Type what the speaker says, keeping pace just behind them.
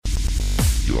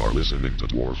You are listening to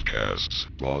Dwarfcasts,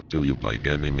 brought to you by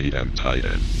Ganymede and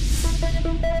Titan.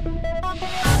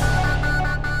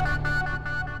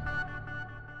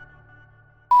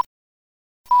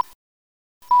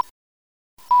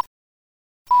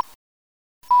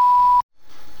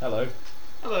 Hello.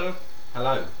 Hello.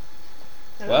 Hello.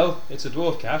 Well, it's a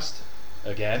Dwarfcast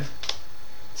again.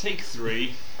 Take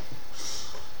 3.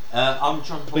 I'm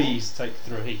John Hall. Please take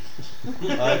 3.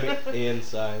 I'm Ian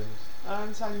Symes.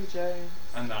 I'm Tanya Jones.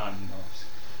 And I'm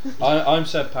not. I'm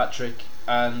Seb Patrick,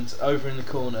 and over in the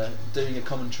corner, doing a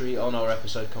commentary on our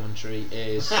episode commentary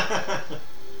is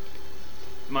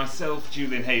Myself,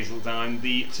 Julian Hazeldine,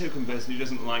 the token person who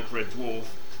doesn't like Red Dwarf,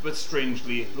 but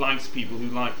strangely likes people who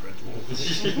like Red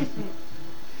Dwarf.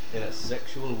 In a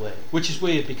sexual way. which is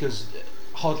weird because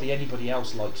hardly anybody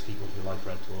else likes people who like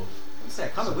Red Dwarf. I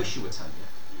kind of wish you were Tanya.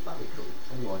 That'd be cool.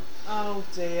 Anyway. Oh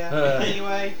dear.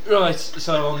 Anyway, Right,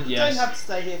 so on. Yes. don't have to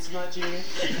stay here tonight, Julian.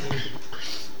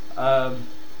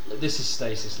 This is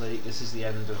Stasis League. This is the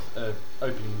end of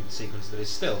opening sequence that is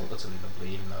still utterly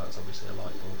lovely, even though that's obviously a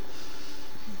light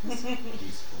bulb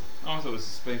Beautiful. Oh, I thought it was a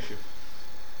spaceship.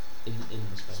 in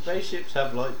the space. Spaceships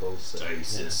have light bulbs. So.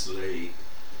 Stasis League.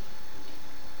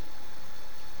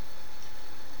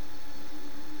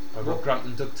 By Rob Grant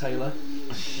and Doug Taylor,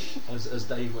 as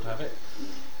Dave would have it.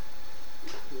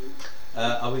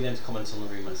 Are we going to comment on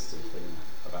the remastered thing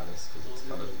about this? Because it's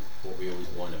kind of what we always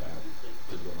whine about.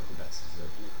 Because we've got nothing better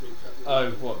to do.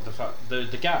 Oh, what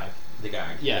the gag? The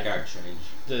gag. Yeah. The gag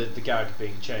change. The gag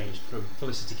being changed from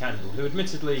Felicity Kendal, who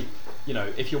admittedly, you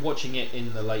know, if you're watching it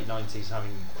in the late 90s,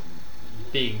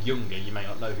 being younger, you may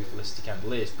not know who Felicity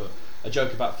Kendal is, but a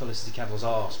joke about Felicity Kendal's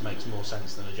arse makes more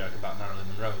sense than a joke about Marilyn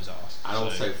Monroe's arse. And So-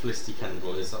 also, Felicity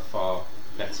Kendal is a far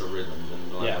better rhythm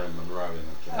than Marilyn Monroe in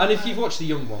that joke. and if you've watched the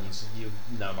young ones, you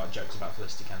know about jokes about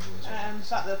Felicity Kendal as well. The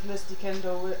fact that Felicity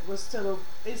Kendal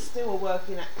is still a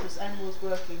working actress and was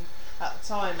working at the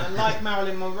time, and like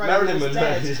Marilyn Monroe, Marilyn was Monroe.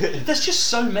 dead. There's just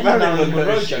so many Marilyn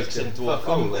Monroe jokes in Dwarf Fuck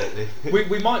all Comedy. lately.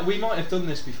 we might have done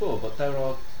this before, but there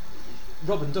are.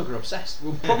 Rob and Doug are obsessed.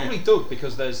 Well, probably Doug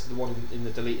because there's the one in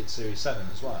the deleted series 7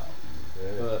 as well.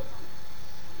 Yeah. But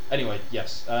anyway,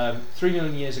 yes, 3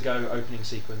 million years ago, opening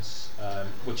sequence,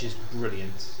 which is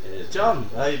brilliant. It is. John,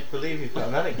 I believe you've got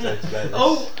an anecdote about this.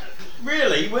 Oh,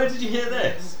 really? Where did you hear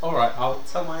this? Alright, I'll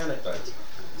tell my anecdote.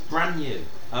 It's brand new.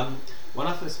 When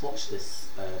I first watched this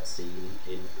scene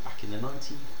back in the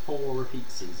 94 repeat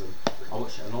season, I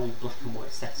watched an old black and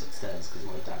white set upstairs because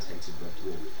my dad hated Red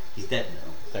Dwarf. He's dead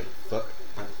now. Thank fuck.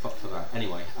 Thank fuck for that.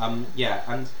 Anyway, yeah,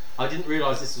 and I didn't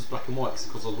realise this was black and white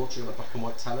because I was watching on a black and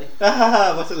white telly.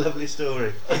 What a lovely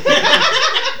story.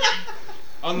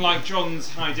 Unlike John's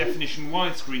high definition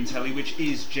widescreen telly, which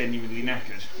is genuinely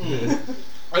knackered.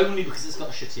 Only because it's got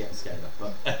a shitty upscaler,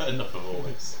 but enough of all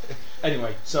this.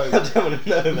 Anyway, so I don't want to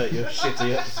know about your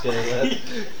shitty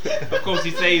upscale. Of course,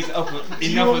 he says Do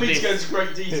you enough want of me to go this. into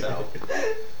great detail?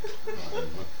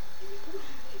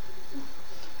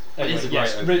 anyway, It is a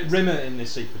yes, great Rimmer in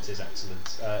this sequence is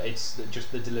excellent. It's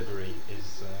just the delivery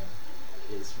is.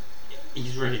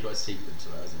 He's really got a secret to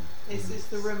it, hasn't he? It's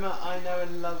the Rimmer I know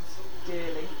and love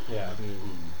dearly. Yeah.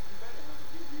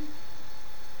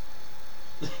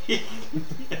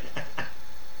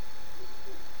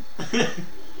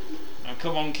 Now,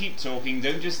 come on, keep talking.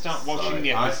 Don't just start watching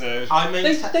the episode. I mean,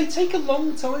 They take a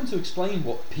long time to explain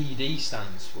what PD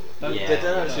stands for. Don't Yeah. they? They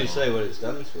don't actually say what it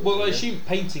stands for. Well, I do they? assume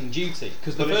painting duty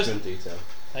because the punishment first. detail.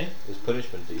 Hey? It's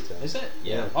punishment detail. Is it?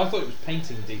 Yeah. I thought it was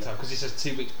painting detail because it says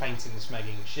 2 weeks painting the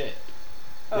smegging shit.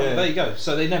 Oh, Yeah. there you go.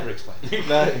 So they never explain.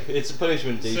 No, it's a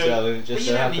punishment detail, and it just but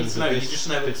so you don't need happens to that know, you this just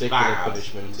know it's particular bad.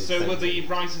 punishment is So were the painting.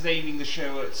 writers aiming the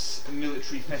show at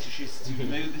military fetishists who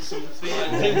know this sort of thing?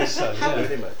 I think so. How Yeah.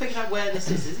 Pretty much. figure out where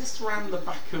this is? Is this around the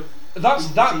back of? That's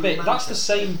BBC that bit. That's the Manchester?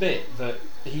 same bit that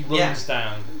he runs Yeah.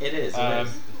 down. It is. Um,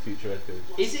 Future Ed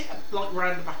Coach. Is it like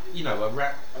round the back? You know,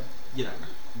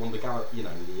 one of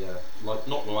the like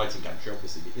not the lighting gantry,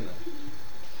 obviously, but you know.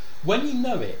 When you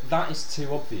know it, that is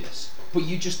too obvious. But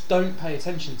you just don't pay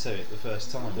attention to it the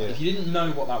first time. Yeah. If you didn't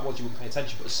know what that was, you wouldn't pay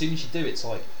attention. But as soon as you do, it's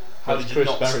like, how That's did you Chris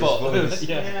not Barry's spot? voice.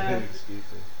 Yeah. Yeah. Excuse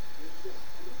me.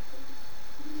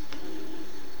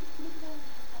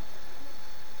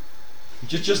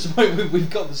 Just a moment, we've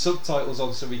got the subtitles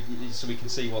on so we can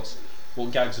see what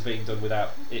gags are being done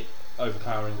without it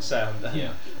overpowering the sound.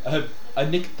 Yeah. I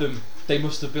nicked them. They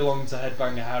must have belonged to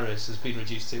Headbanger Harris. Has been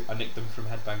reduced to I nicked them from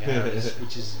Headbanger Harris,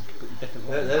 which is a different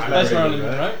one. There's Marilyn Marilyn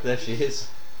Monroe. There she is.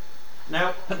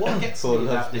 Now, what gets Poor me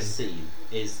about lovely. this scene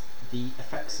is the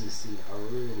effects in the scene are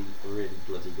really, really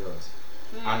bloody good.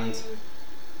 And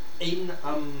in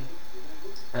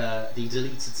the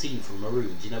deleted scene from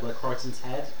Maroon. Do you know where Crichton's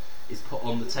head is put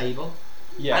on the table?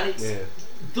 Yeah. And it's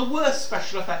the worst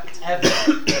special effect ever.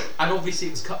 And obviously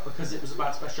it was cut because it was a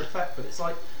bad special effect, but it's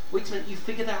like, wait a minute, you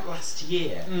figured out last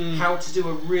year how to do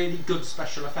a really good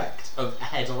special effect of a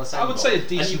head on a I table. would say a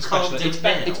and you decent can't special. do It's, it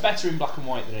now. it's better in black and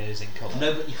white than it is in colour.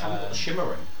 No, but you haven't got the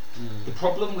shimmering. The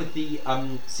problem with the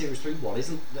Series 3 one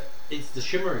isn't that it's the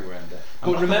shimmering around it.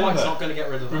 And But black and white's remember- not going to get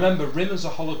rid of that. Remember, Rimmer's a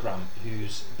hologram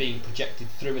who's being projected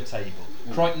through a table.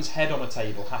 Crichton's head on a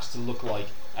table has to look like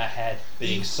a head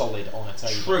being solid on a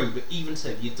table. True, but even so,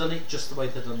 if you'd done it just the way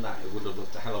they'd done that, it would have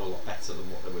looked a hell of a lot better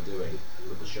than what they were doing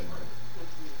with the shimmering.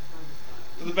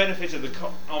 For the benefit of the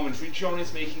commentary, John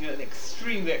is making an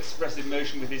extremely expressive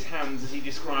motion with his hands as he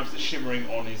describes the shimmering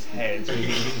on his head.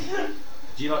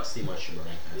 Do you like to see my shimmering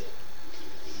head?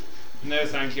 No,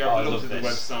 thank you. I I've looked love at the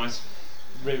this. website.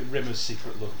 Rimmer's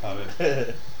secret love poem.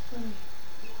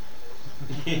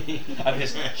 And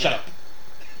his shut up.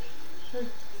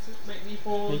 Make me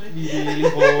horny. Make me really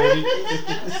horny.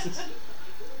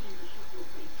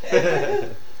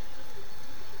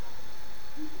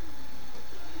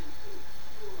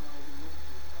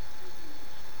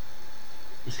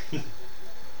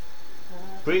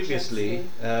 Previously,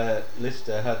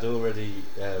 Lister had already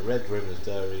read Rimmer's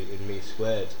diary in Me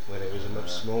Squared when it was a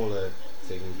much smaller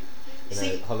thing,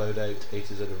 See- hollowed out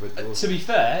Eaters of the Red Dwarf. To be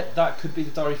fair, that could be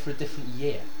the diary for a different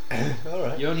year.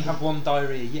 Alright. You only have one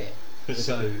diary a year,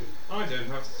 so I don't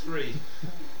have 3.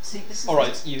 See, this is all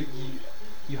right.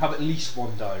 You have at least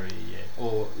one diary a year,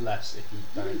 or less if you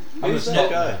don't. Who's I that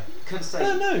was guy? Can I say,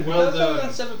 No, Well I don't done. think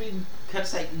that's ever been. can I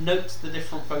say, note the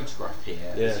different photograph here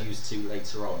as Yeah. used to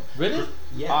later on. Really?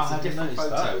 Yeah, I it's a hadn't different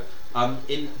noticed photo.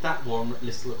 In that one,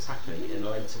 Lister looks happy. In the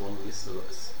later one, Lister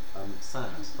looks sad.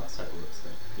 That's how it looks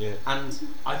then. Yeah. And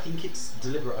I think it's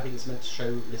deliberate. I think it's meant to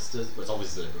show Lister's. Well, it's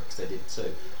obviously deliberate because they did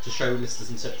too. To show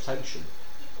Lister's interpretation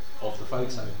of the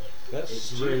photo. That's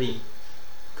It's really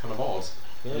kind of odd.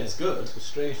 Yeah. And it's good. It's a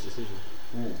strange decision.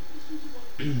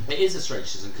 It is a strange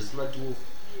decision because Red Dwarf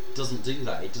doesn't do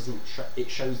that. It doesn't. It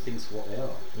shows things for what they are.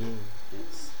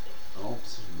 It's an odd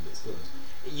decision, but it's good.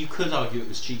 You could argue it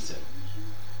was cheating.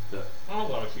 That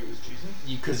I'll argue it was cheating.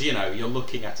 because you're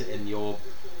looking at it in your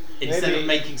instead Maybe- of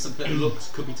making something that looks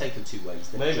could be taken 2 ways.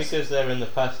 they Maybe just- because they're in the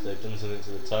past, they've done something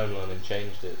to the timeline and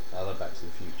changed it. Now they're Back to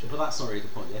the Future. But that's not really the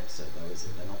point of the episode, though, is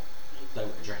it? They're not.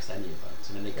 Don't address any of that.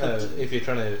 I mean, they could. do. If you're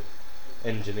trying to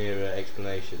engineer an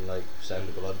explanation like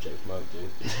Soundable Objects might do.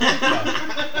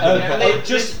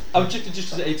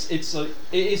 It's like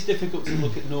it is difficult to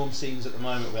look at Norm scenes at the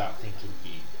moment without thinking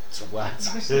you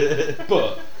twat.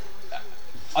 But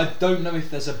I don't know if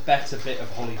there's a better bit of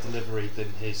Holly delivery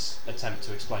than his attempt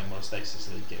to explain what a stasis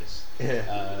leak is.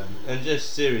 Yeah. And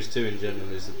just Series 2 in general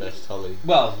is the best Holly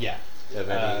Well, yeah. of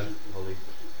any Holly.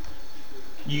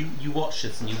 You watch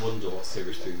this and you wonder what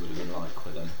Series 3 would have been like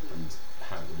with them and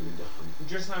how it would have been different.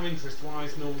 Just out of interest, why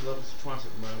is Norman Lovett a twat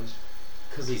at the moment?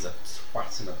 Because he's a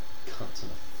twat and a cunt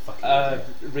and a fucking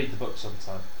idiot. Read the book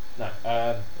sometime. No.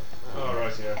 Oh,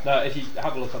 right, yeah. No, if you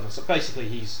have a look on this, basically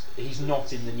he's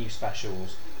not in the new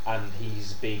specials and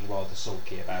he's being rather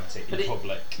sulky about it in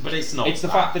public. But it's not. It's the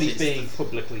fact that he's it's being the-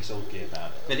 publicly sulky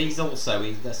about it. But he's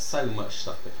also there's so much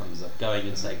stuff that comes up, going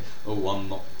and saying, "Oh, I'm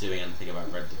not doing anything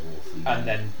about Red Dwarf," And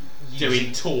then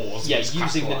doing tours. yeah, which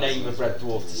using the capitalise name on of it. Red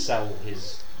Dwarf to sell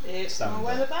his It's stand-up.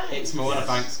 Moana Banks. It's Moana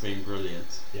Banks being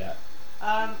brilliant. Yeah.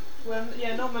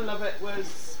 Norman Lovett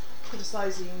was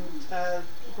criticising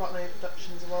Bright Lane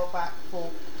Productions a while back for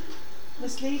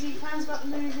misleading fans about the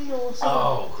movie or something.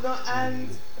 Oh. And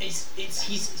It's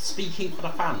he's speaking for the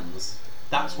fans.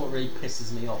 That's what really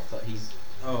pisses me off. That he's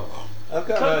I've got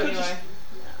Can- no- can- anyway,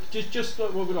 Just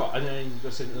like what we're not. I know you've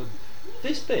got to say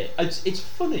this bit. It's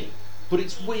funny, but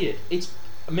it's weird. It's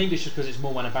maybe it's just because it's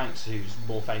Moana Banks who's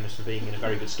more famous for being in a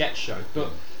very good sketch show, but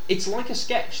it's like a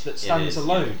sketch that stands is,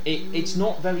 alone. It's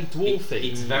not very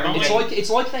dwarfy. It's very. It's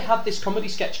like they had this comedy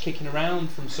sketch kicking around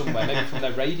from somewhere, maybe from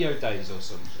their radio days or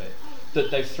something,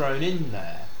 that they've thrown in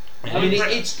there. I mean,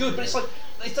 it's good, but it's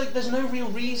like there's no real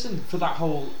reason for that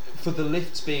for the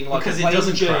lifts being like because a it plane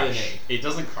doesn't journey. crash. It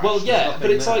doesn't crash. Well, There's yeah, nothing but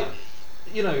it's there. like,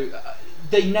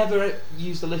 they never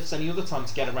use the lifts any other time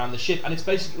to get around the ship, and it's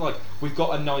basically like we've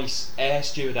got a nice air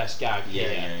stewardess gag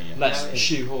here. Yeah. Let's No, it is.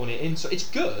 shoehorn it in. So it's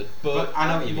good, but I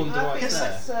know what you mean. wonder why I think it's there.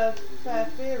 that's a fair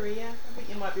theory, yeah. I think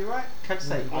you might be right. Can I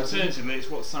say, Alternatively, it's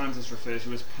what scientists refer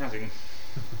to as padding.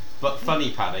 but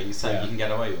funny padding, so Yeah. you can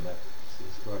get away with it.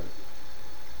 It's great.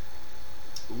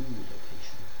 Ooh,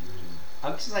 location. I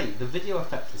would say the video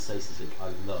effect for Stasis League I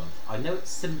love. I know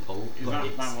it's simple, Is but that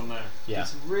it's, one there? Yeah.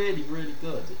 it's really, really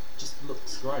good. It just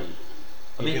looks great.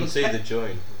 I You mean, it can looks see be- the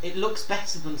join. It looks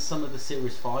better than some of the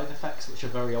Series 5 effects, which are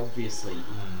very obviously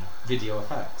video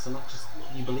effects, and that just,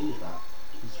 you believe that.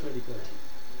 It's really good.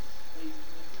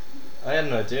 I had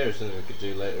an idea of something we could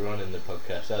do later on in the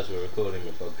podcast, as we're recording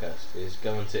the podcast, is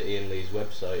go onto Ian Lee's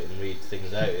website and read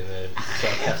things out in a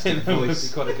sarcastic That would be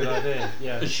voice. quite a good idea.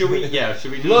 Yeah. Should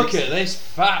we do Look this? at this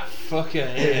fat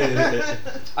fucker here.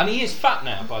 And he is fat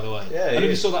now, by the way. Yeah, I he don't know if you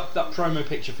is. saw that promo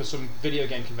picture for some video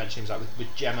game convention he was at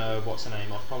with Gemma, what's her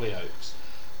name, off Hollyoaks.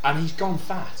 And he's gone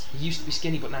fat. He used to be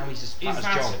skinny, but now he's as fat as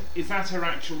John. Is that her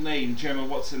actual name, Gemma?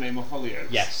 What's her name off Hollyoaks?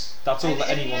 Yes, that's all that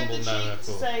And anyone will he know had her the cheek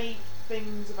to for. say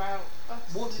things about us.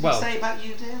 What did Well- he say about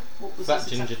you, dear? What was Fat his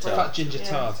ginger exact tart. phrase? Fat ginger Yeah.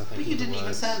 tart, I think. But you were the didn't even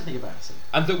words. say anything about him.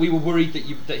 And that we were worried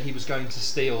that he was going to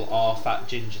steal our fat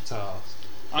ginger tart.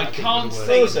 I think can't were the words.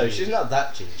 say- Also, she's not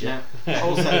that ginger. Yeah.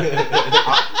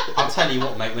 Also, I'll tell you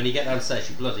what, mate. When you get downstairs,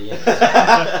 you bloody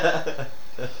idiot.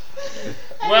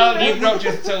 Well, Anyway. you've not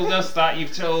just told us that,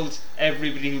 you've told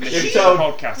everybody who listens You've to the told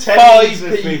podcast. tens of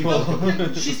 5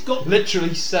 people. She's got.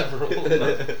 Literally several.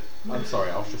 I'm sorry,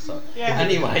 I was just saying. Yeah.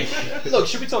 Anyway, Look,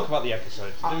 should we talk about the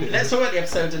episode? let's talk about the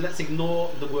episode and let's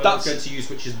ignore the word That's- I'm going to use,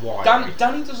 which is why.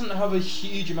 Danny doesn't have a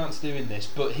huge amount to do in this,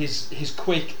 but his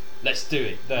quick "let's do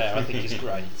it" there I think is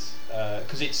great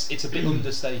because it's a bit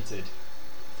understated.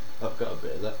 I've got a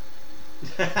bit of that.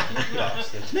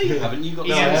 No, you haven't. You got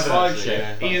No, I Ian's haven't slideshow.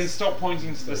 actually, yeah. Ian, stop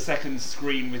pointing to the second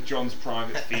screen with John's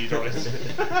private feed on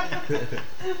it.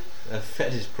 I've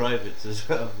fed his privates as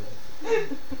well.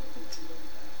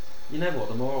 You know what?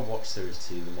 The more I watch Series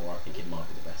 2, the more I think it might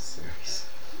be the best series.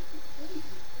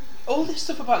 All this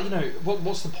stuff about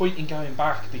what's the point in going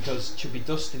back because she'll be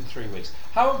dust in 3 weeks.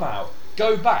 How about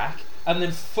go back and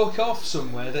then fuck off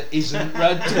somewhere that isn't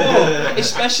Red Dwarf,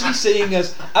 especially seeing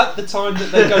as at the time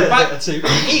that they go back to,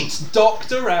 it's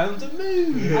docked around the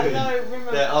moon. I know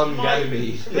Rimmer They're on might,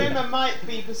 Ganymede. Rimmer might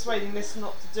be persuading Lister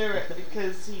not to do it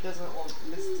because he doesn't want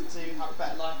Lister to have a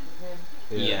better life than him.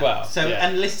 Yeah. Well, so yeah.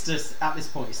 and Lister at this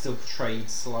point is still portrayed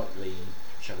slightly,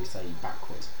 shall we say,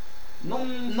 backward.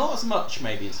 Not as much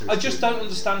maybe in Series I just 2, don't but-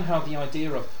 understand how the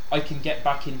idea of I can get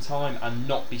back in time and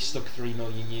not be stuck 3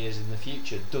 million years in the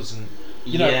future doesn't.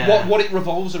 Yeah. What it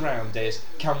revolves around is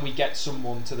can we get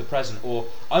someone to the present, or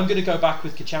I'm going to go back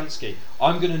with Kachansky.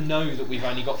 I'm going to know that we've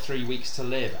only got 3 weeks to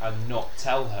live and not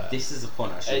tell her. This is the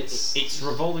point actually. It's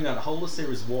revolving around the whole of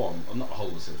Series 1, or not the whole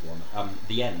of Series 1,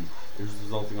 the end is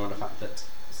revolving around the fact that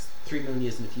 3 million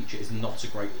years in the future is not a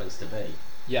great place to be.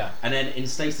 Yeah. And then in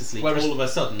Stasis League, Whereas all of a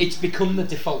sudden... It's become the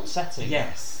default setting.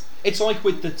 Yes. It's like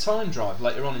with the time drive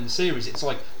later on in the series. It's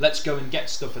like let's go and get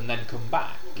stuff and then come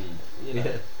back. You know,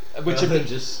 which Rather have than been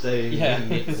just staying Yeah. in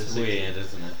the It's city. weird,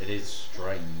 isn't it? It is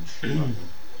strange.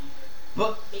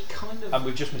 But it kind of... and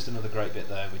we've just missed another great bit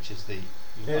there, which is the.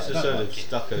 It's I a don't sort like of it.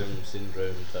 Stockholm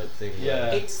syndrome type thing.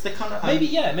 Yeah. It's the kind of... Maybe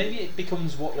it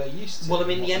becomes what they're used to. Well, I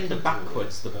mean, the what end they're of comfortable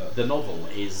Backwards, with. the novel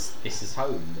is this is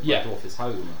home. The Yeah. Red Dwarf is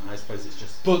home. I suppose it's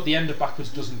just. But the end of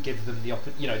Backwards doesn't give them the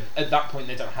at that point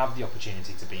they don't have the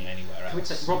opportunity to be anywhere Can we else.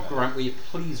 take Rob Grant? Will you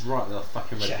please write the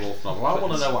fucking Red Yeah, Dwarf novel? I want to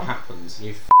please. know what happens.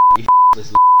 You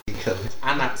this cunt.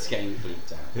 And that's getting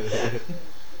bleeped out.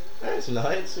 It's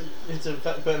not. It's a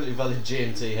perfectly valid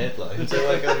G&T headline. So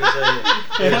like I was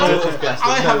saying,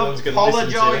 I have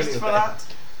apologised for that.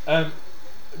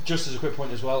 Just as a quick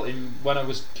point as well, when I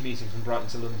was commuting from Brighton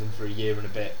to London for a year and a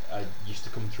bit, I used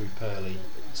to come through Purley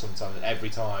sometimes, and every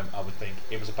time I would think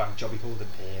it was a bank job he called a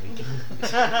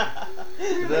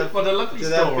Purley. What a lovely Do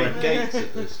they have story. big gates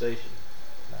at the station?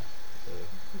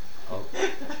 Oh.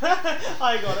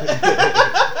 I got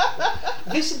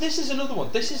it. This is another one.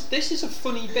 This is a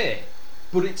funny bit,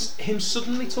 but it's him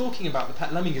suddenly talking about the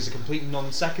pet lemming as a complete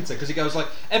non sequitur because he goes like,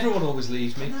 everyone always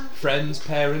leaves me, friends,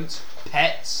 parents,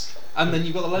 pets, and then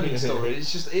you've got the lemming story. It's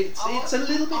just it's a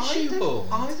little bit shoehorned.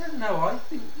 I don't know. I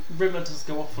think Rimmer does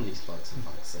go off on these flights of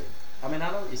fantasy. I mean,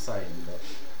 I know what you're saying,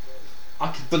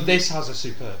 but But this has a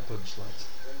superb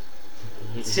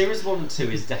punchline. Series 1 and 2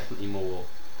 is definitely more,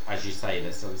 as you say,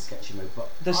 there's some sketchy mode, but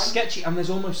There's I- sketchy and there's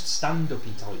almost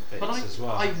stand-uppy type bits But as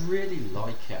well. I really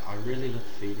like it. I really love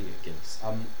the feeling it gives.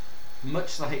 Much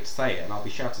as I hate to say it, and I'll be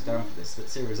shouted down for this, but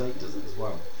Series 8 does it as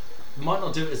well. Might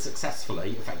not do it as successfully,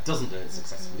 in fact doesn't do it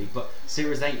successfully, but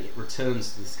Series 8 it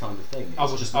returns to this kind of thing. I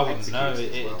It's wouldn't, just I not wouldn't know.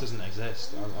 executed as well. It doesn't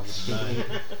exist. I wouldn't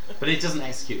know. But it doesn't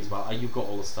execute as well. You've got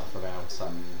all the stuff about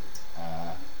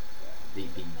the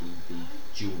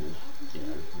duel,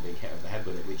 and being hit over the head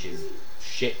with it, which is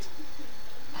shit.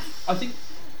 I think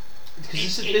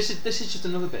because this is just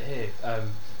another bit here.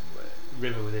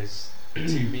 River with his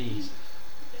two me's.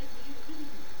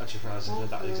 Actually, I did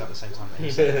that at exactly the same time. That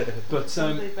he said. But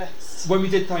Sunday best. when we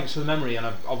did Thanks for the Memory, and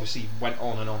I obviously went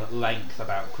on and on at length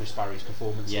about Chris Barry's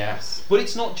performance. Yes. But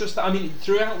it's not just that. I mean,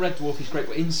 throughout Red Dwarf, he's great.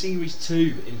 But in Series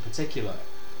 2 in particular,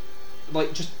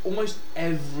 like just almost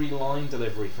every line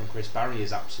delivery from Chris Barry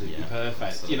is absolutely Yeah, perfect.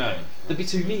 absolutely. You know, there'd be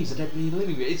two me's, a dead me in the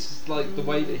living room. It's just like the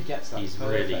way that he gets that. He's is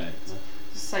perfect. really.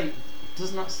 Just say,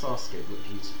 doesn't that Starscape look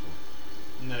beautiful?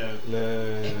 No.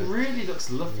 It No. really looks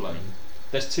lovely.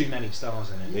 There's too many stars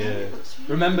in it. Yeah. It looks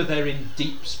really Remember, they're in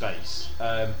deep space.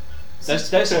 They're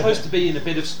supposed to be in a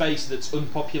bit of space that's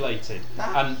unpopulated,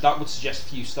 That- and that would suggest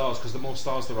few stars, because the more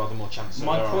stars there are, the more chances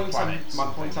My there are of point, planets. my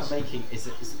and point I'm things. making is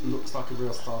that it looks like a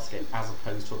real Starscape as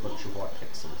opposed to a bunch of white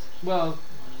pixels. Well,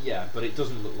 yeah, but it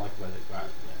doesn't look like where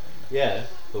they Yeah,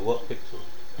 but what pixel?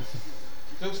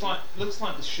 Looks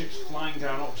like the ship's flying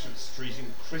down Oxford Street in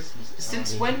Christmas time.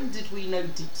 Since when did we know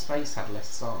deep space had less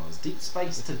stars? Deep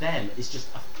space to them is just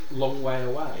a long way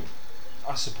away.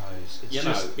 I suppose. It's You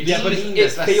just, know, it yeah, doesn't but mean it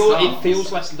there's less stars.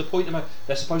 feels less. The point about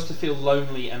they're supposed to feel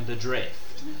lonely and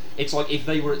adrift. It's like if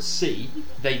they were at sea,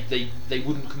 they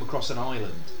wouldn't come across an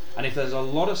island. And if there's a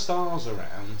lot of stars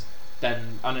around,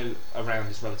 then I know around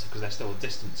is relative because they're still a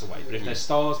distance away. But if there's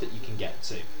stars that you can get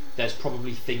to, there's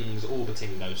probably things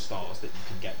orbiting those stars that you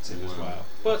can get to as Wow. well.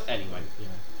 But anyway, you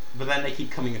know. But then they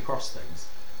keep coming across things.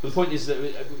 But the point is that,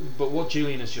 but what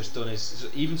Julian has just done is,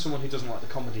 even someone who doesn't like the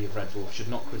comedy of Red Dwarf should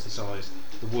not criticise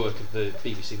the work of the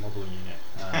BBC modelling unit.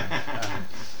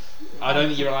 I don't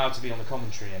think you're allowed to be on the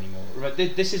commentary anymore. Right,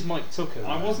 this is Mike Tucker.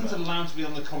 I wasn't remember? allowed to be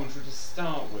on the commentary to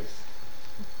start with.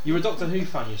 You're a Doctor Who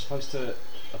fan. You're supposed to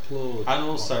applaud. And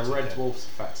also, Mike Red Tucker. Dwarf's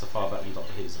effects are far better than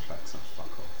Doctor Who's effects. So fuck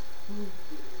off.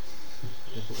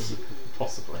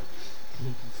 Possibly.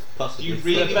 Do Possibly. you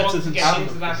really better want to than get some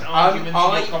into of that them. argument in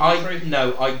your commentary?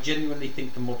 No, I genuinely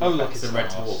think the model Oh, look, effects it's in Red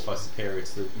an Dwarf arse. are superior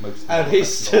to the most. And model he effects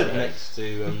in stood Doctor Who. next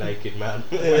to a naked man.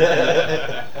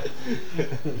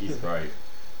 He's great.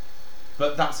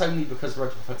 But that's only because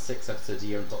Red Dwarf had 6 episodes a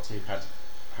year and Doctor Who had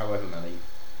however many,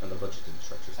 and the budget didn't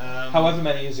stretch as much. However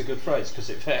many is a good phrase because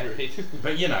it varied.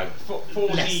 But you know, 14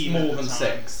 less, at more the than time.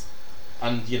 6.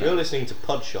 And you You're know, listening to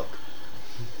Podshock,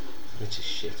 which is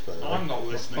shit, by the way. I'm not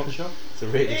listening. It's a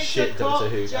really shit Doctor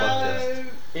Who podcast.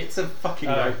 it's a fucking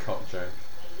Oh. great cock joke.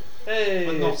 Hey,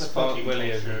 But not it's the Mark fucking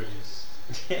Williams.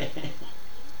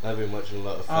 I've been watching a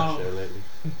lot of Flash Show lately.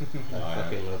 I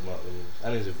fucking love Mark Williams.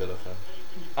 And he's a Villa fan.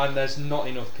 And there's not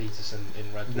enough Peterson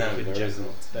in Red Dwarf No, in there general.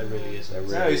 isn't. There really isn't. There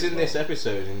really No, he's in is this not.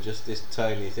 episode in just this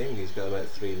tiny thing. He's got about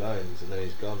 3 lines and then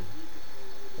he's gone.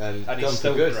 And And he's gone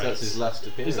still for good. great. That's his last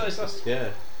appearance. Is that his last? Yeah.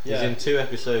 Yeah. He's in 2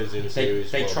 episodes in They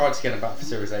series 1. tried to get him back for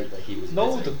Series 8, but he was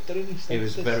No, busy. they're only He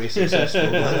was stages. very successful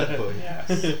by that point.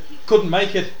 Yes. Couldn't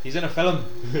make it. He's in a film.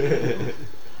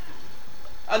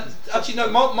 And actually, no.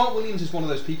 Mark Williams is one of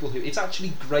those people who it's actually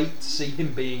great to see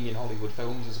him being in Hollywood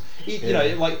films. You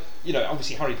know,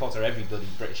 obviously Harry Potter, every bloody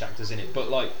British actor's in it, but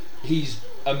like he's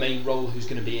a main role who's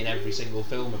going to be in every single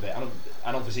film of it, and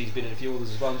obviously he's been in a few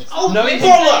others as well. Oh, no, Miss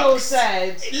bollocks! Hale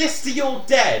said. Lister, you're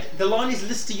dead. The line is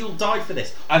Lister, you'll die for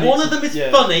this. And One it's- of them is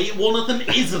yeah. funny, one of them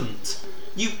isn't.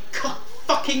 You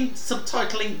fucking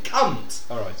subtitling cunt.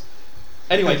 all right.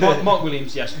 Anyway, Mark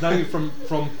Williams, yes. No, from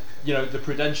you know the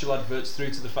Prudential adverts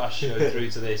through to the Fast Show through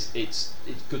to this, it's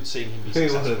good seeing him be Who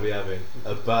want to successful. be having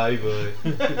a bye boy?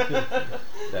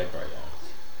 They're great,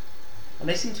 and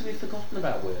they seem to be forgotten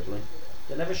about weirdly.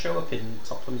 They never show up in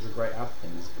top 100 great ad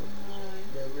things, but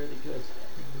they're really good.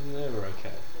 They were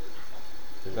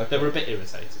okay. They were a bit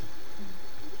irritating.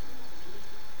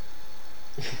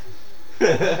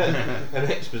 An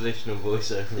expositional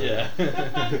voiceover. Yeah.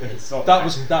 It's not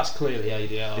That's clearly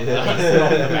ADR.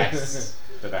 Yeah. It's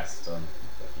not the best done.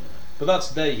 But, you know, But that's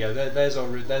there you go. There's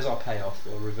our payoff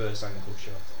or reverse ankle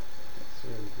shot. it's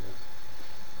really good.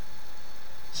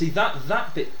 See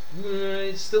that bit.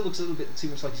 It still looks a little bit too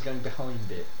much like he's going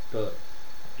behind it, but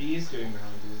He is going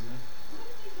behind it, isn't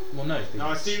he? well, no. No,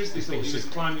 I seriously it's thought he still was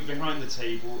climbing behind the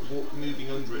table, moving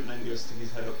under it, and then goes sticking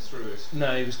his head up through it.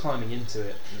 No, he was climbing into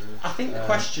it. I think the Um,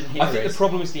 question here I think is the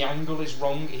problem is the angle is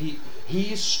wrong. He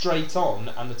is straight on,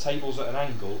 and the table's at an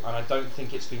angle, and I don't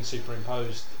think it's been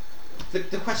superimposed. the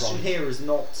question Right. here is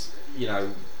not, you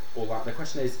know, all that. The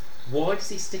question is, why does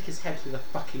he stick his head through the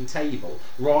fucking table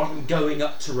rather than going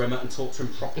up to him and talk to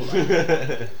him properly?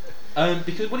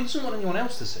 Because he doesn't want anyone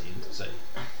else to see him. To see.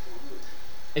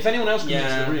 If anyone else comes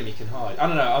Yeah. into the room, he can hide. I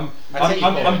don't know. I take your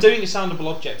I'm point. doing a soundable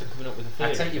object and coming up with a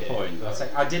theory. I take your here, point.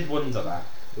 but- I did wonder that,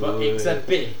 but it's a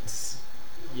bit,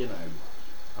 you know,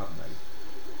 I don't know.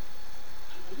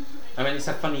 I mean, it's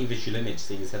a funny visual image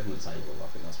seeing his head on the table. I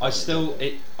think that's. I what still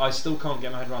it is. can't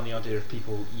get my head around the idea of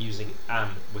people using "an"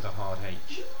 with a hard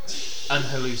H. An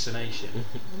hallucination.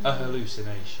 A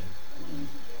hallucination.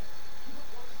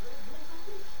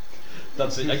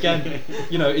 That's it. Again,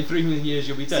 you know, in 3 million years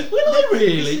you'll be dead. Will I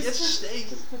really? This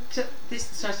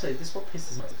is what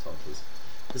pisses me off the subtitles.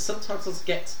 The subtitles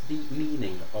get the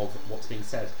meaning of what's being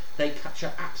said. They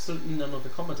capture absolutely none of the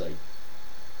comedy.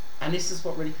 And this is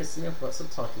what really pisses me off about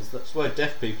subtitles. That's why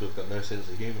deaf people have got no sense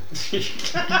of humour.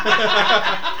 It's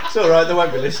alright, they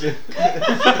won't be listening.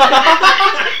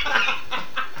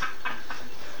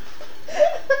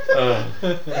 But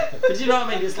do you know what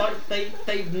I mean? It's like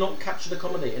they've not captured the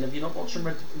comedy, and if you're watching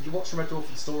Red Dwarf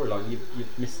for the storyline,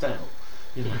 you've missed out.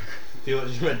 You know. If you're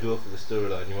watching Red Dwarf for the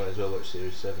storyline, you might as well watch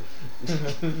Series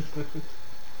 7.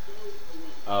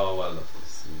 Oh, I love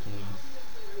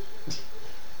this.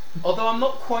 Although I'm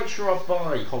not quite sure I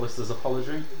buy Hollister's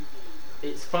apology.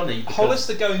 It's funny.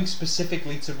 Hollister going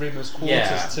specifically to Rimmer's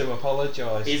quarters to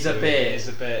apologise is a bit.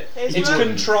 It's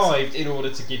contrived in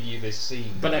order to give you this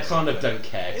scene. But I kind of don't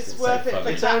care. It's worth it for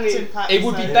It's tax only- impact. It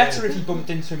would be so- better if he bumped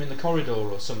into him in the corridor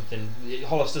or something.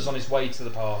 Hollister's on his way to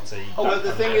the party. Oh, but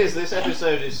the thing is, this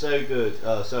episode is so good.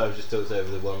 Oh, sorry, I've just talked over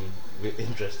the one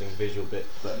interesting visual bit,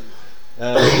 but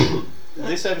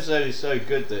this episode is so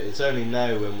good that it's only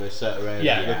now when we're sat around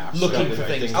looking for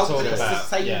struggling things to to talk it's about. the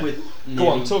same Yeah. with. Go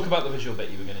on, talk about the visual bit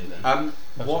you were going to do then.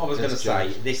 What I was going to That's say,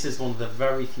 Jones. this is one of the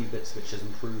very few bits which is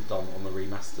improved on the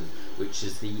remastered, which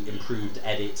is the improved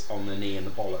edit on the knee and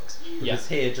the bollocks. Because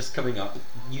here, just coming up,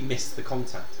 you missed the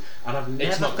contact, and I've never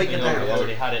It's not figured coming out. over. I've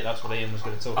already had it. That's what Ian was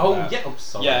going to talk Oh about. yeah,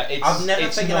 sorry. Yeah, I've never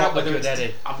it's figured not out a whether good it's.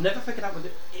 edit. I've never figured out whether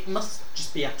it must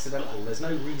just be accidental. There's no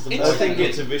reason. It's- why I think it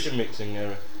it's a vision mixing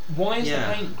error. Why is Yeah.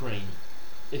 the paint green?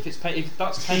 If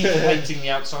that's paint for painting the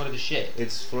outside of the ship.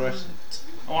 It's fluorescent.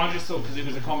 Oh, I just thought because it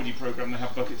was a comedy programme, they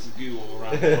have buckets of goo all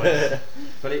around the place.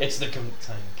 But It's the gunk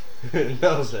tank.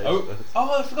 No, so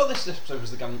I forgot this episode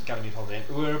was the Ganymede holiday.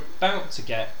 We're about to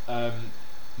get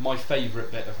my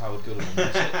favourite bit of Howard Gulliver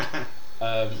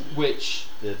music, which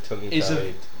the tongue is a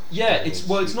tied. it's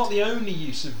not the only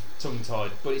use of tongue tied,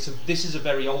 but this is a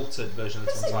very altered version of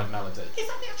the tongue tied melody. is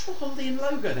that the actual Holiday Inn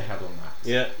logo they had on that?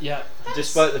 Yeah. Yeah,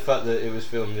 Despite the fact that it was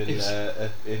filmed in It's- an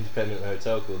independent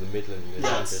hotel called the Midland in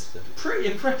That's Manchester.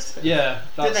 pretty impressive. yeah,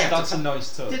 Did they have that's to a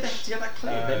nice touch. Did they have to get that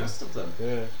clear? They Uh, must have done.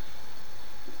 Yeah.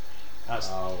 That's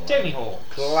Oh, wow. Jamie Hawks.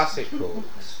 Classical.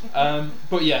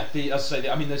 But yeah, as I say,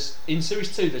 I mean, there's in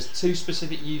series 2, there's 2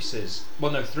 specific uses.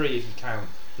 Well, no, 3 if you count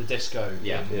the disco in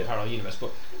Yeah. Parallel Universe.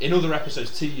 But in other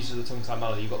episodes, 2 uses of the tongue-tied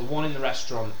melody. You've got the one in the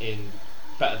restaurant in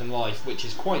Better Than Life, which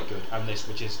is quite good, and this,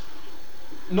 which is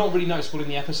not really noticeable in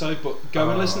the episode. But go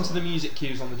and listen to the music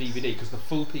cues on the DVD because the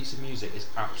full piece of music is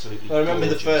absolutely. I remember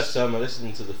gorgeous. the first time I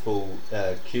listened to the full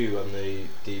cue on the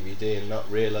DVD and not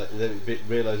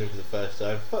realising for the first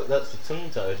time, fuck, that's the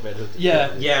tongue-tied melody.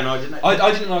 Yeah. Yeah, no, I didn't.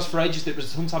 I didn't realise for ages that it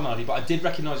was a tongue-tied melody, but I did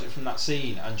recognise it from that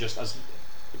scene, and just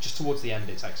towards the end,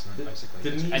 it's excellent. Basically,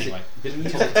 the music- anyway, the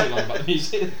music- talking too long about the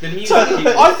music. The music So, cues-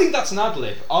 I think that's an ad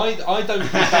lib. I don't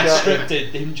think that's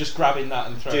scripted. Him just grabbing that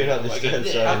and throwing Do it not away. disturb,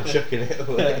 Yeah, sorry, I'm okay. chucking it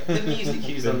away. The music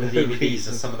cues on the For no DVDs are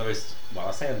reason. some of the most, well,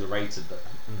 I say underrated, but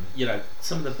you know,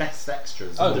 some of the best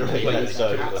extras. Oh, on the they're DVDs so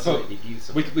are good. absolutely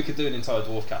beautiful. We could do an entire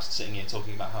Dwarfcast sitting here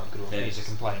talking about how good all the Yes. music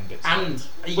and playing bits, And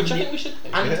which I even think we should do.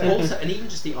 and also, and even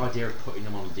just the idea of putting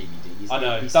them on DVDs. I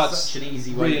know, would be that's such an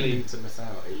easy way really- to miss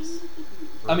out. It's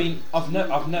I mean, I've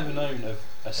never known of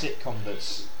a sitcom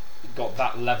that's got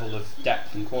that level of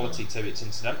depth and quality to its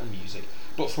incidental music.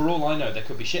 But for all I know, there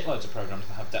could be shitloads of programs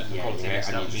that have depth and Yeah, quality yeah, in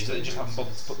incidental and you music. They just just haven't don't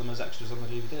bothered to put them as extras on the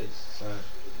DVDs. So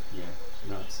yeah,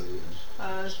 no, absolutely.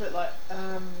 It's a bit like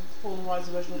Fall and Rise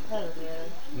original parody.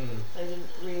 They didn't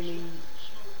really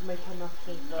make enough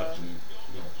of Of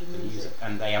the music,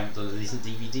 and they haven't done a decent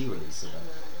DVD release of it.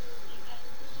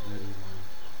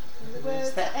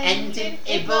 Where's the ending,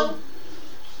 Ibble?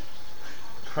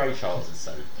 Craig Charles is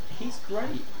so. He's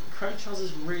great. Craig Charles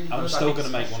is really good. I'm I still think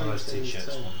going to make one of those especially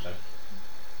T-shirts too. one day.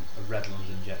 A Red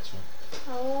London Jets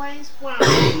one. Always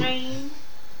wine.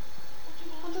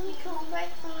 What do we call that?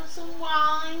 Some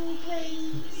wine,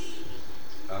 please.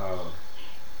 Oh.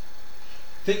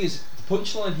 Thing is, the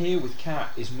punchline here with Cat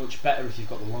is much better if you've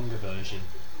got the longer version.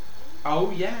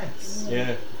 Oh yes.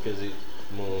 Yeah, because it's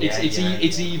more. Yeah,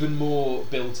 It's yeah. even more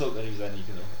built up than he's then you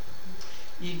can.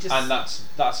 You just. And I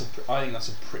think that's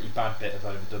a pretty bad bit of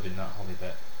overdubbing, that Holly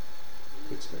bit.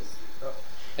 Which bit?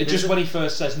 It There's just a- when he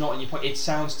first says not in your point, it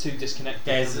sounds too disconnected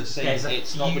There's from the scene. there's a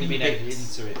It's not really few been edited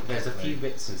bits- into it. There's a properly. few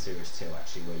bits in series 2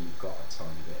 actually where you've got a tiny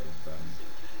bit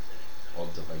of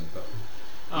odd dubbing, but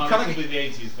Oh, kinda this will be the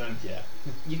 80s then. Yeah.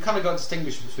 you kind of got to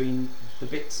distinguish between the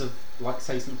bits of, like,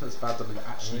 say something that's bad dubbing, but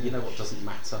actually, you know what doesn't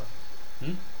matter.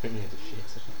 Bring me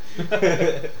the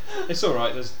shit. It's all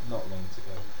right. There's not long to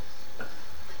go.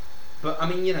 But I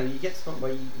mean, you get to the point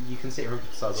where you can sit here and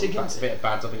criticise. So Oh, that's a bit of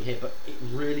bad dubbing here, but it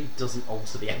really doesn't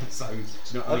alter the episode. Do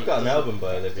you know what I mean? I've got an It doesn't album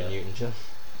by Olivia affect it. Newton-John.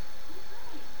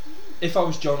 If I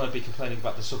was John, I'd be complaining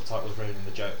about the subtitles ruining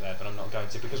the joke there, but I'm not going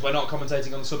to because we're not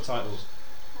commentating on the subtitles.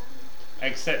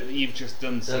 Except that you've just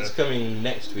done so. That's coming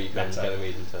next week on Better.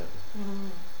 Ganymede and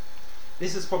Titan.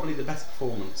 This is probably the best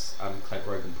performance Claire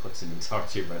Grogan puts in the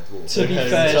entirety of Red Dwarf. To be Her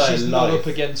fair, entire she's not life. up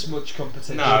against much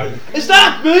competition. No. Is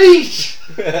that meat?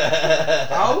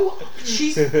 Oh,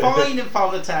 she's fine in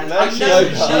Father Ted. No, I she's know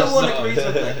not. no one She's agrees not.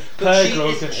 with me, but Claire she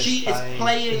Grogan is is fine.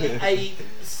 playing a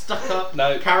stuck-up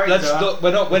No, character. let's not,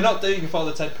 we're not doing a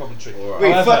Father Ted commentary. All right. We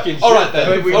However, fucking all right should, then.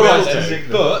 though. We all right will then.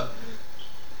 signal. But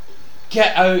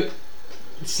get out,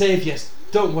 save your.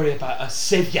 Don't worry about her.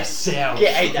 Save yourself.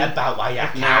 Get out about why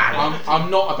you Now,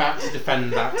 I'm not about to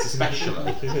defend that, especially.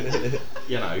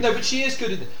 No, but she is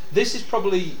good. This is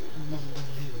probably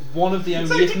one of the only,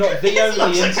 So if not the it looks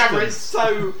only like camera is instance.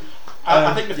 so.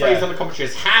 I think the phrase yeah. on the commentary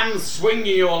is hands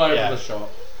swinging all over Yeah. the shot.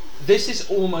 This is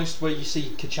almost where you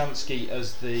see Kachansky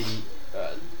as the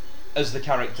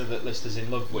character that Lister's in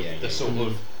love with, Yeah, the yeah. sort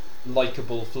of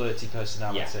likable, flirty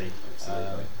personality,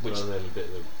 absolutely. which Well, then a bit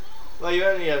of. Well, you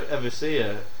only ever see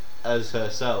her as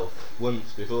herself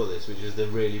once before this, which is the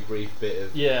really brief bit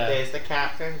of. yeah, There's the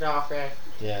captain, Darther.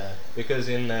 yeah. Because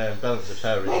in Balance of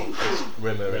Power, it's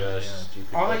Rimmer and her Yeah.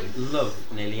 stupid I body. love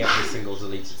nearly every single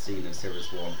deleted scene of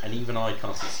Series 1, and even I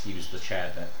can't excuse the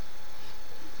chair bit.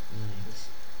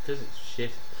 Because it's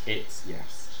shit. It's,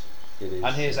 yes. It is.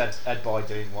 And here's Ed Boy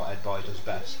doing what Ed Boy does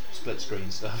best: split screen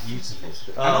stuff. Beautiful.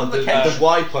 And Oh, on the the couch.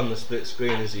 wipe on the split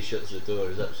screen as he shuts the door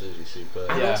is absolutely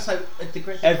superb. And Yeah. also, the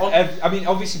great I mean,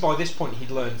 obviously by this point he'd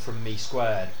learned from Me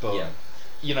Squared, but Yeah.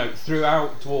 you know,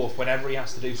 throughout Dwarf, whenever he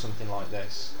has to do something like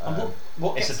this, And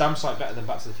what it's gets, a damn sight better than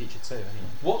Back to the Future 2. Anyway.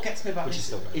 what gets me about Which is this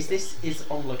still very is good. this is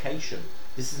on location.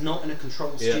 This is not in a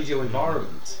controlled Yeah. studio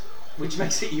environment, which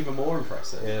makes it even more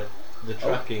impressive. Yeah, the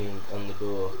tracking on the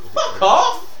door. Fuck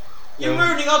off! You're Yeah.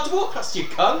 ruining our Dwarfcast, you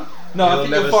cunt! No, I You'll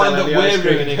think never you'll find sell that any ice we're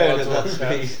cream ruining cone our at that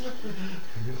Dwarf. speed.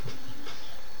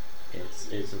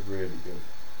 It's a really good.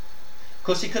 Of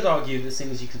course, you could argue that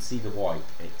seeing as you can see the wipe,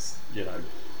 it's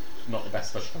not the best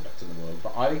special effect in the world.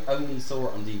 But I only saw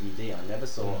it on DVD. I never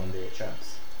saw it on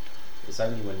VHS. It's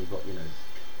only when you've got watching.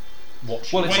 Well,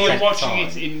 it's When like you're watching time.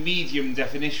 it in medium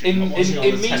definition. In not watching it on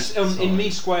the Me 10th in time. Me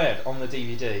Squared on the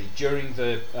DVD during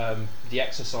the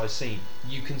exercise scene,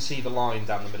 you can see the line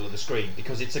down the middle of the screen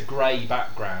because it's a grey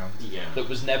background Yeah. that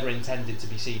was never intended to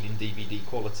be seen in DVD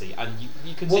quality, and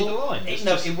you can see the line. It's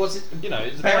No, just, it wasn't. you know,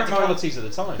 it's the Bear in mind- practicalities of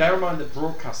the time. Bear in mind that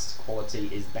broadcast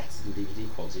quality is better than DVD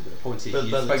quality, but the point is But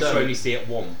you're by the supposed to time- only see it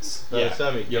once. By the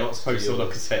time it You're not gets supposed to your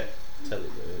look at it.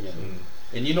 television. Yeah. Mm.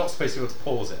 And you're not supposed to be able to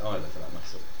pause it either, for that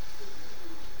matter.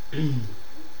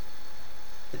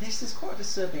 This is quite a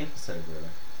disturbing episode,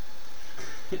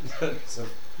 really. In terms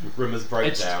of Rimmer's It's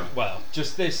breakdown. well,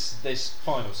 just this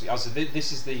final scene. Also,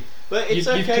 this is the But it's you've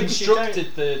okay 'cause you don't,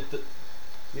 constructed the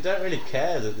you don't really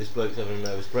care that this bloke's having a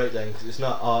nervous breakdown because it's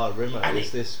not our Rimmer, And it's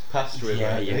it- this past Rimmer.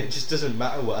 Yeah, yeah. It just doesn't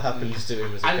matter what happens to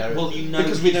him as a And character. well, you know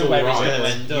because we he's know where he's all going to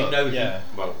right. end You up. know, yeah.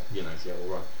 all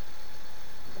right.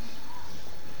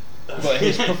 But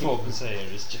his performance here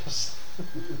is just.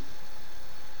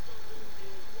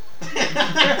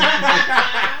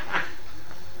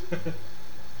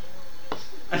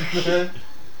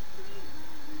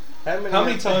 How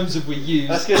many times have we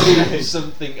That's used gonna be-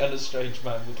 something and a strange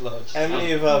man with large? How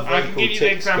many of our I can vocal give you the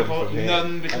tics come example, from here?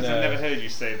 none, because I know. I've never heard you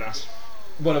say that.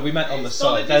 Well, we meant on the It's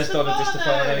side. Donna There's Donna DiStefano.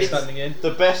 DiStefano It's- standing in.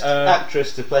 The best Uh,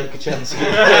 actress to play Kachansky.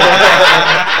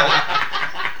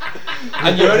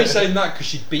 And you're only saying that because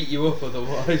she'd beat you up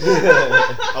otherwise.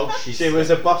 Oh, She was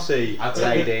a bossy I'll tell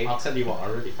lady. you what, I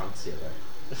really fancy it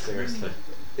though. Seriously.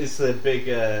 It's the big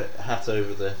hat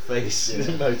over the face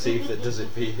motif that does it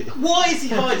for you. Why is he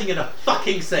hiding in a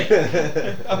fucking sink?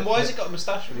 And why has he got a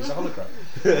moustache when he's a hologram?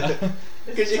 Because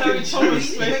It's you Terry can Thomas.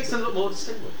 choose. He makes him look more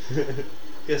distinguished.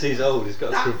 Because he's old, he's got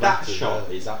a That cravat as shot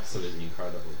well. is absolutely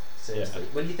incredible. Seriously.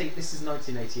 When you think this is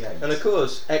 1988. And of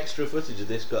course, extra footage of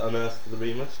this got unearthed for the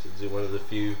remasters in one of the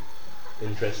few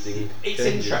interesting It's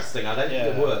changes. interesting. I don't think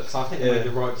it Yeah. works. I think they Yeah. made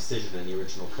the right decision in the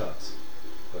original cut.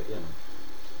 But yeah.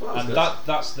 Well, that was And good.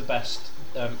 that's the best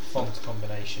font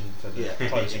combination for the Yeah.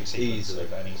 closing sequence Easily.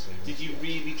 of any series. Did you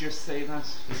really just say that?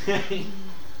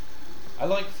 I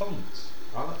like fonts.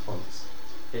 I like fonts.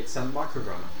 It's a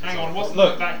microgrammar. Hang on, wasn't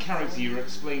Look. that character you were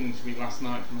explaining to me last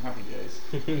night from Happy Days?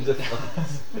 The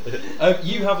fonts.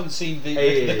 You haven't seen the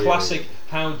Hey. classic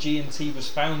how G&T was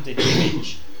founded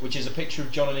image which is a picture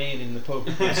of John and Ian in the pub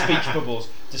with speech bubbles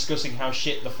discussing how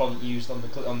shit the font used on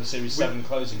the Series 7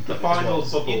 closing The credits final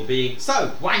was. bubble being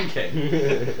so wanking.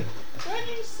 Weren't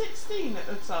you 16 at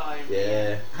the time?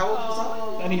 Yeah. How old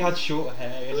was I? And he had short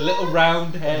hair, and a little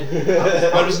round head.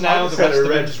 I Whereas now the rest of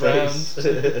red him's round.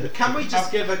 face. Can we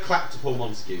just give a clap to Paul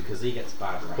Montague because he gets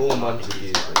bad rap? Paul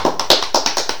Montague.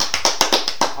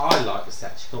 I like the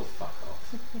section. Oh, fuck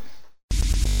off.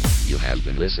 You have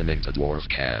been listening to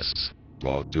Dwarfcasts,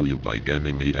 brought to you by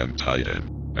Ganymede and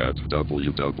Titan at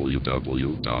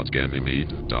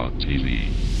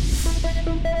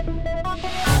www.ganymede.tv.